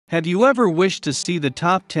Have you ever wished to see the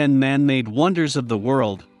top 10 man-made wonders of the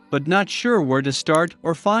world, but not sure where to start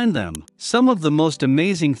or find them? Some of the most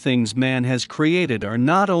amazing things man has created are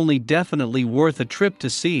not only definitely worth a trip to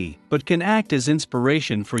see, but can act as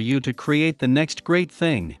inspiration for you to create the next great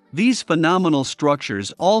thing. These phenomenal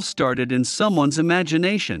structures all started in someone's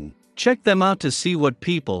imagination. Check them out to see what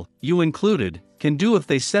people, you included, can do if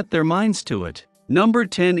they set their minds to it. Number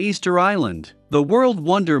 10. Easter Island. The world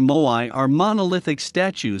wonder Moai are monolithic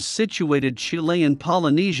statues situated Chilean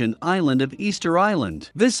Polynesian island of Easter Island.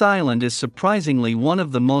 This island is surprisingly one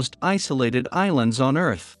of the most isolated islands on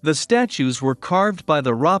Earth. The statues were carved by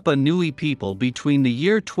the Rapa Nui people between the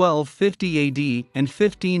year 1250 AD and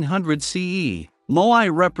 1500 CE. Moai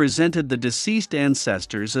represented the deceased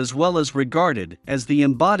ancestors as well as regarded as the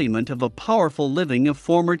embodiment of a powerful living of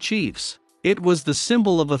former chiefs. It was the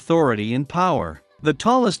symbol of authority and power. The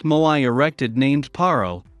tallest Moai erected, named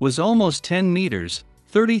Paro, was almost 10 meters,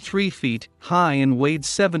 33 feet, high and weighed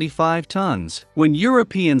 75 tons. When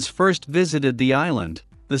Europeans first visited the island,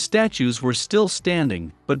 the statues were still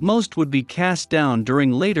standing, but most would be cast down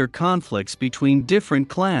during later conflicts between different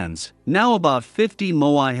clans. Now about 50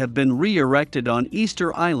 Moai have been re-erected on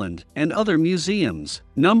Easter Island and other museums.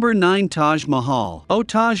 Number 9. Taj Mahal.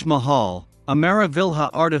 Taj Mahal, a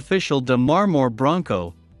maravilha artificial de mármore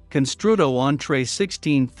branco, construido entre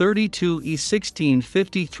 1632 y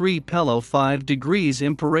 1653 pelo 5 degrees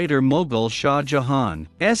Imperator Mughal Shah Jahan.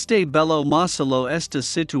 Este bello mausoleo está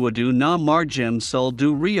situado na margem sul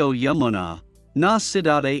do rio Yamuna, na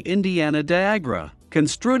cidade indiana de Agra.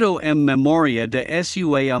 Construido em memoria de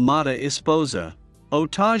sua amada esposa, o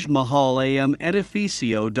Taj Mahal am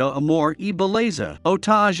edificio de amor e beleza. O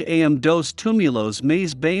Taj am dos túmulos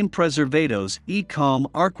mais bem preservados e com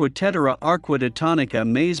arquitetura arquitetónica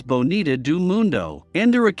mais bonita do mundo.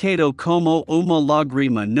 Indicado como uma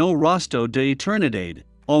lágrima no rosto de eternidade,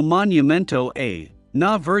 o monumento é,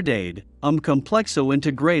 na verdade, complexo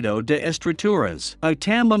integrado de estruturas.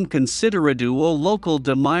 Também considerado o local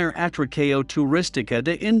de maior atração turística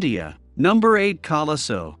de India. Number 8.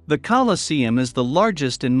 Colosso. The Colosseum is the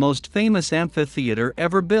largest and most famous amphitheater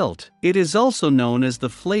ever built. It is also known as the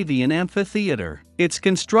Flavian Amphitheater. Its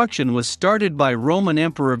construction was started by Roman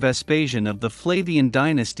Emperor Vespasian of the Flavian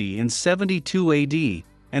dynasty in 72 AD,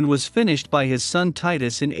 and was finished by his son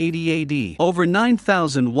Titus in 80 AD. Over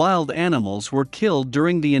 9,000 wild animals were killed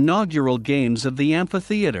during the inaugural games of the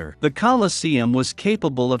amphitheater. The Colosseum was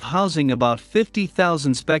capable of housing about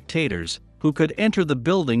 50,000 spectators, who could enter the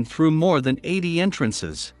building through more than 80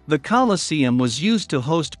 entrances. The Colosseum was used to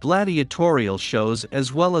host gladiatorial shows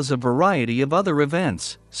as well as a variety of other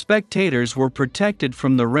events. Spectators were protected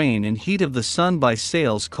from the rain and heat of the sun by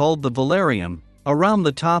sails called the velarium, around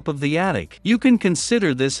the top of the attic. You can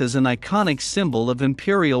consider this as an iconic symbol of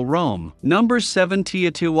Imperial Rome. Number 7.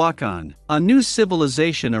 Teotihuacan. A new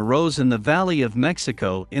civilization arose in the Valley of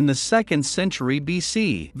Mexico in the 2nd century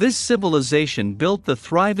BC. This civilization built the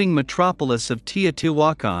thriving metropolis of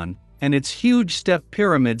Teotihuacan and its huge step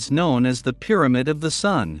pyramids known as the Pyramid of the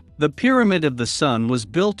Sun. The Pyramid of the Sun was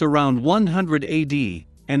built around 100 AD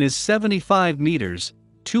and is 75 meters,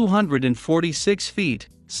 246 feet,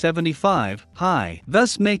 75 high,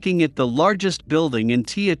 thus making it the largest building in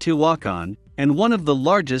Teotihuacan and one of the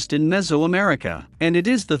largest in Mesoamerica. And it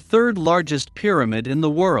is the third largest pyramid in the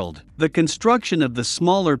world. The construction of the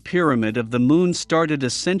smaller Pyramid of the Moon started a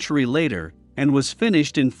century later and was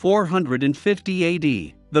finished in 450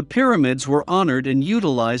 AD. The pyramids were honored and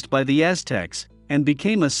utilized by the Aztecs and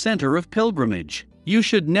became a center of pilgrimage. You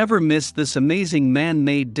should never miss this amazing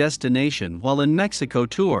man-made destination while in Mexico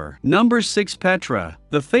tour. Number 6. Petra.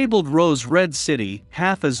 The fabled rose-red city,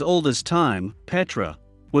 half as old as time, Petra,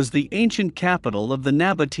 was the ancient capital of the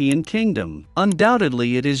Nabatean kingdom.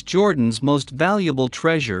 Undoubtedly it is Jordan's most valuable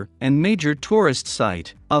treasure and major tourist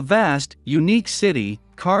site. A vast, unique city,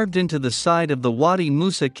 carved into the side of the Wadi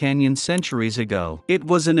Musa Canyon centuries ago. It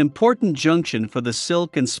was an important junction for the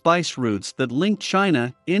silk and spice routes that linked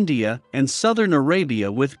China, India, and southern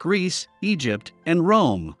Arabia with Greece, Egypt, and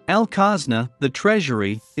Rome. Al-Khazna, the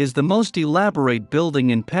treasury, is the most elaborate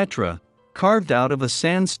building in Petra, carved out of a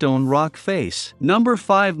sandstone rock face. Number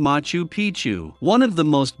 5. Machu Picchu. One of the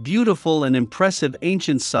most beautiful and impressive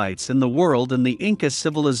ancient sites in the world in the Inca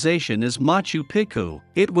civilization is Machu Picchu.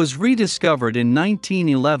 It was rediscovered in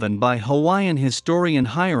 1911 by Hawaiian historian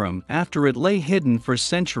Hiram after it lay hidden for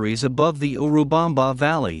centuries above the Urubamba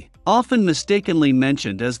Valley. often mistakenly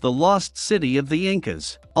mentioned as the lost city of the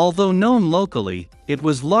Incas. Although known locally, it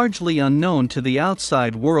was largely unknown to the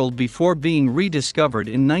outside world before being rediscovered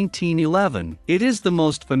in 1911. It is the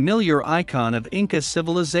most familiar icon of Inca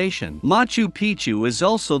civilization. Machu Picchu is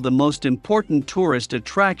also the most important tourist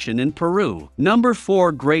attraction in Peru. Number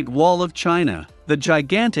 4. Great Wall of China. The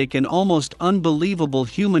gigantic and almost unbelievable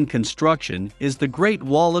human construction is the Great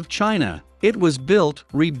Wall of China. It was built,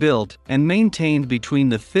 rebuilt, and maintained between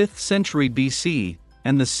the 5th century BC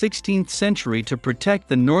and the 16th century to protect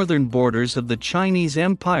the northern borders of the Chinese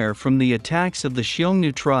Empire from the attacks of the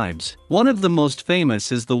Xiongnu tribes. One of the most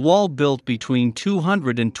famous is the wall built between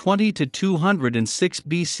 220 to 206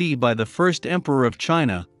 BC by the first emperor of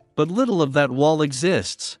China, but little of that wall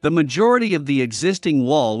exists. The majority of the existing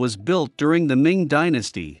wall was built during the Ming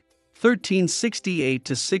Dynasty, 1368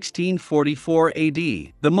 to 1644 AD.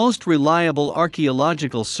 The most reliable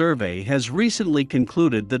archaeological survey has recently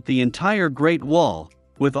concluded that the entire Great Wall,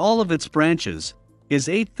 with all of its branches, is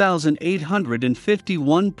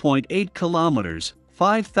 8,851.8 kilometers,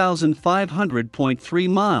 5,500.3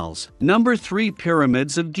 miles. Number 3.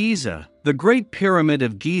 Pyramids of Giza. The Great Pyramid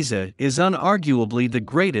of Giza is unarguably the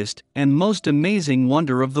greatest and most amazing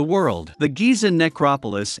wonder of the world. The Giza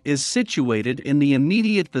necropolis is situated in the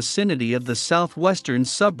immediate vicinity of the southwestern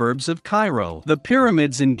suburbs of Cairo. The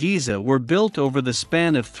pyramids in Giza were built over the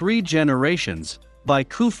span of 3 generations by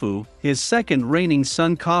Khufu, his second reigning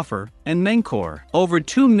son Khafre, and Menkaure. Over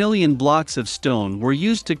 2 million blocks of stone were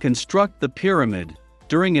used to construct the pyramid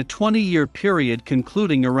during a 20-year period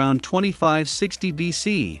concluding around 2560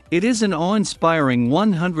 BC. It is an awe-inspiring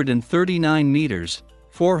 139 meters,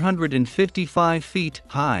 455 feet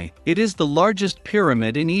high. It is the largest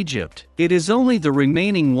pyramid in Egypt. It is only the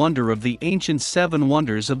remaining wonder of the ancient 7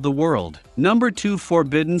 wonders of the world. Number 2.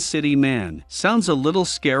 Forbidden City Man. Sounds a little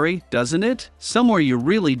scary, doesn't it? Somewhere you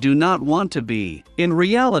really do not want to be. In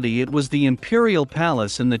reality, it was the imperial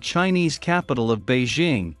palace in the Chinese capital of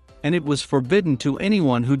Beijing, and it was forbidden to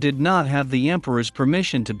anyone who did not have the emperor's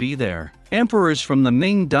permission to be there. Emperors from the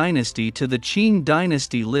Ming Dynasty to the Qing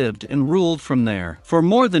Dynasty lived and ruled from there. For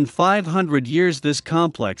more than 500 years this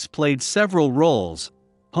complex played several roles: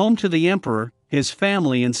 home to the emperor, his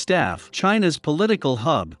family and staff, China's political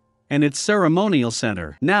hub, and its ceremonial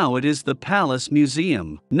center. Now it is the Palace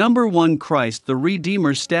Museum. Number 1. Christ the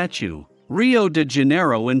Redeemer statue. Rio de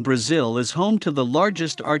Janeiro in Brazil is home to the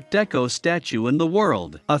largest Art Deco statue in the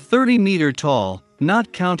world. A 30-meter-tall,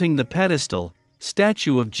 not counting the pedestal,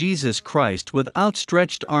 statue of Jesus Christ with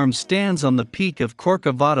outstretched arms stands on the peak of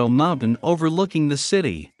Corcovado Mountain overlooking the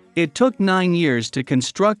city. It took 9 years to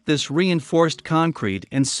construct this reinforced concrete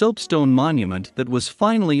and soapstone monument that was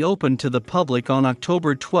finally opened to the public on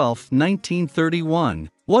October 12, 1931.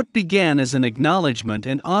 What began as an acknowledgement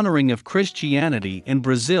and honoring of Christianity in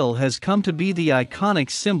Brazil has come to be the iconic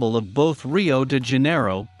symbol of both Rio de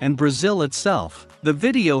Janeiro and Brazil itself. The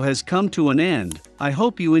video has come to an end. I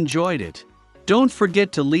hope you enjoyed it. Don't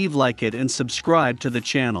forget to like it and subscribe to the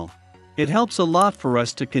channel. It helps a lot for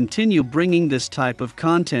us to continue bringing this type of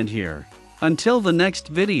content here. Until the next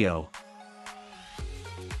video.